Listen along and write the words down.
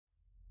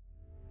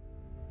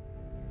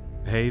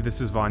Hey,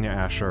 this is Vanya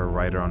Asher, a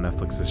writer on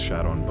Netflix's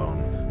Shadow and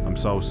Bone. I'm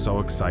so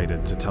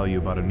excited to tell you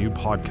about a new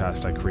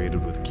podcast I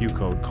created with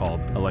Q-Code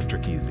called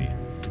Electric Easy.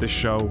 This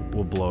show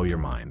will blow your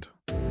mind.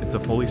 It's a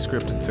fully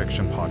scripted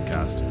fiction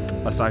podcast,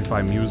 a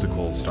sci-fi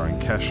musical starring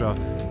Kesha,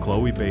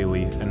 Chloe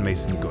Bailey, and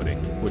Mason Gooding,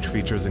 which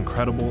features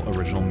incredible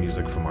original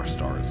music from our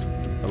stars.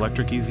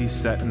 Electric Easy is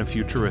set in a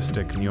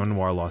futuristic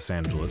neo-noir Los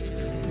Angeles,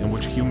 in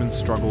which humans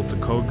struggle to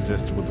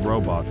coexist with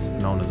robots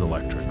known as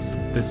electrics.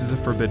 This is a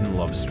forbidden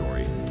love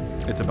story.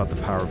 It's about the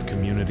power of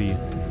community,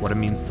 what it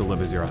means to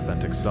live as your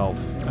authentic self,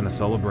 and a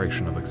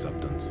celebration of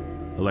acceptance.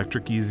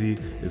 Electric Easy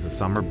is a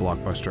summer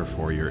blockbuster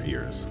for your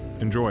ears.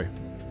 Enjoy.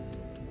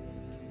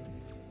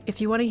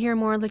 If you want to hear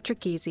more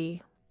Electric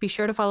Easy, be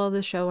sure to follow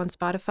the show on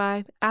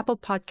Spotify, Apple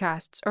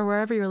Podcasts, or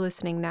wherever you're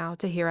listening now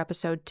to hear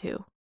episode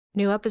 2.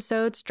 New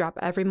episodes drop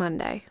every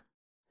Monday.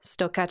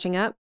 Still catching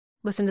up?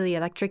 Listen to the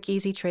Electric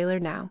Easy trailer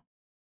now.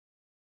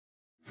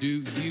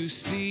 Do you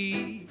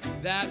see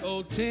that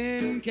old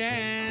tin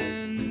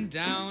can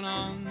down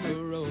on the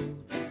road?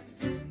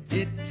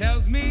 It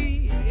tells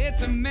me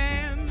it's a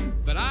man,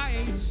 but I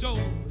ain't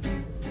sold.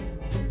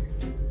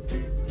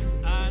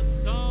 I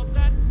saw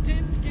that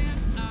tin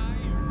can.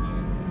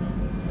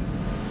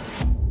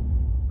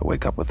 I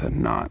wake up with a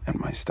knot in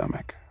my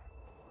stomach.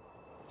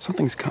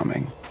 Something's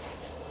coming.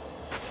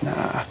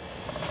 Nah,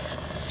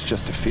 it's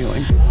just a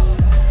feeling.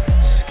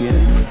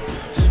 Skin,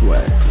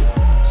 sweat,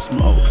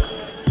 smoke,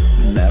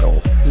 metal.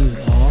 You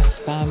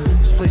lost, fam?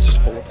 This place is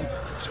full of them.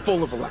 It's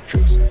full of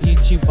electrics.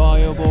 You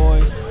bio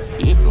boys.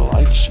 It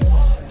likes you.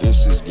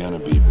 This is gonna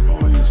be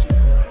boys.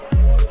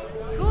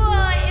 School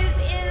is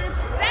in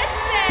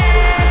session!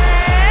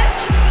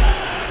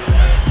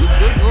 You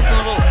good looking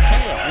a little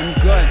pale. I'm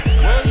good.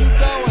 Where are you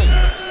going?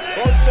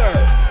 Closer.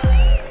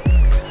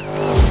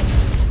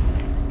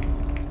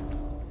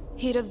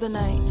 Heat of the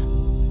night,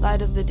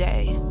 light of the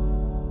day.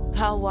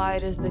 How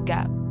wide is the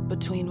gap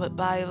between what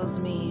bios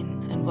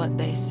mean and what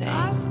they say?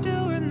 I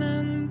still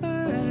remember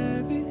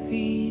every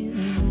feeling.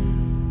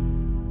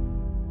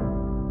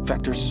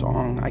 Vector's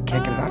song, I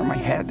can't get it out of my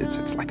head.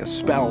 It's like a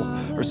spell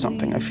or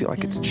something. I feel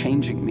like it's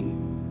changing me.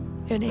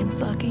 Your name's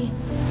Lucky?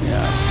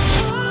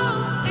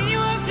 Yeah. And you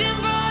walked in,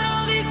 brought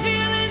all these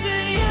feelings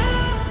in you.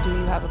 Do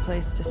you have a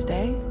place to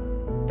stay?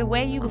 The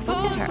way you look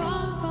at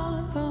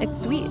her,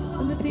 it's sweet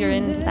if you're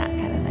into that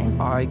kind of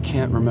thing. I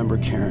can't remember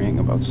caring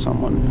about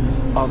someone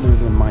other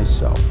than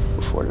myself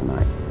before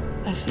tonight.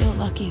 I feel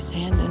Lucky's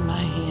hand in my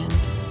hand.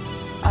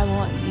 I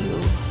want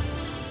you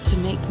to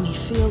make me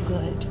feel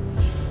good.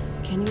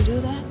 Can you do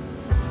that?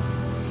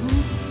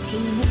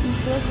 Can you make me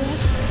feel good?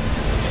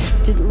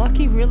 Did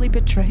Lucky really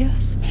betray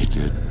us? He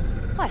did.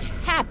 What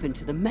happened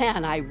to the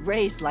man I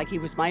raised like he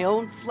was my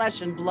own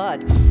flesh and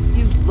blood?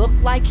 You look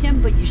like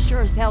him, but you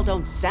sure as hell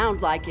don't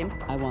sound like him.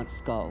 I want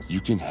skulls.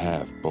 You can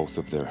have both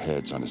of their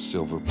heads on a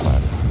silver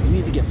platter. You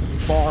need to get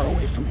far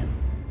away from him.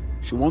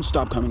 She won't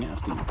stop coming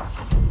after you.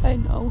 I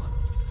know.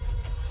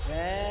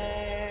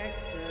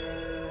 Vector.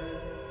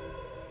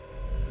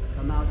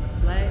 Come out to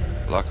play?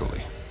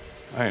 Luckily,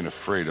 I ain't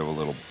afraid of a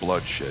little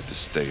bloodshed to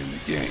stay in the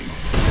game.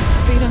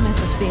 Freedom is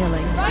a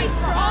feeling. Rights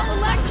for all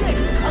electric!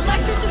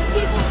 Electric to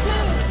people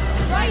too!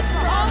 Rights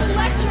for all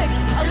electric!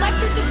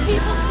 Electric to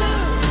people too!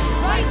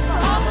 Rights for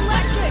all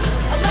electric!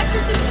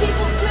 Electric to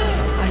people too!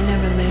 I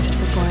never lived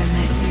before I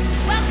met you.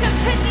 Welcome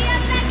to the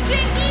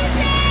Electric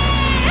Easy!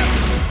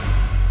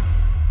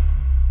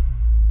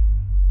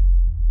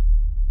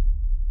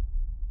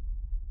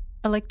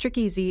 Electric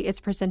Easy is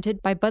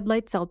presented by Bud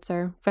Light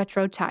Seltzer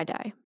Retro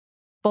Tie-Dye.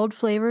 Bold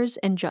flavors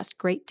and just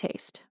great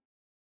taste.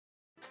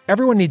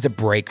 Everyone needs a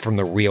break from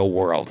the real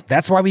world.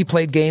 That's why we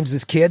played games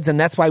as kids, and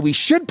that's why we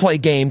should play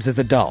games as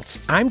adults.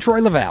 I'm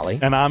Troy LaValle.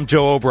 And I'm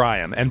Joe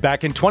O'Brien. And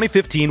back in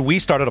 2015, we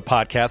started a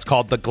podcast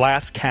called The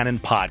Glass Cannon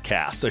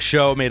Podcast, a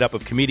show made up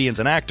of comedians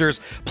and actors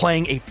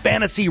playing a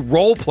fantasy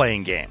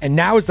role-playing game. And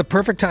now is the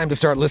perfect time to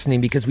start listening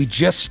because we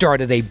just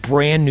started a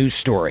brand new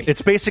story.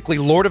 It's basically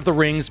Lord of the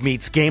Rings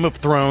meets Game of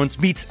Thrones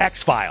meets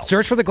X-Files.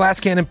 Search for The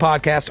Glass Cannon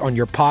Podcast on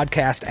your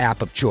podcast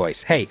app of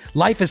choice. Hey,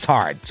 life is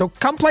hard, so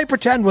come play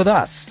pretend with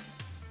us.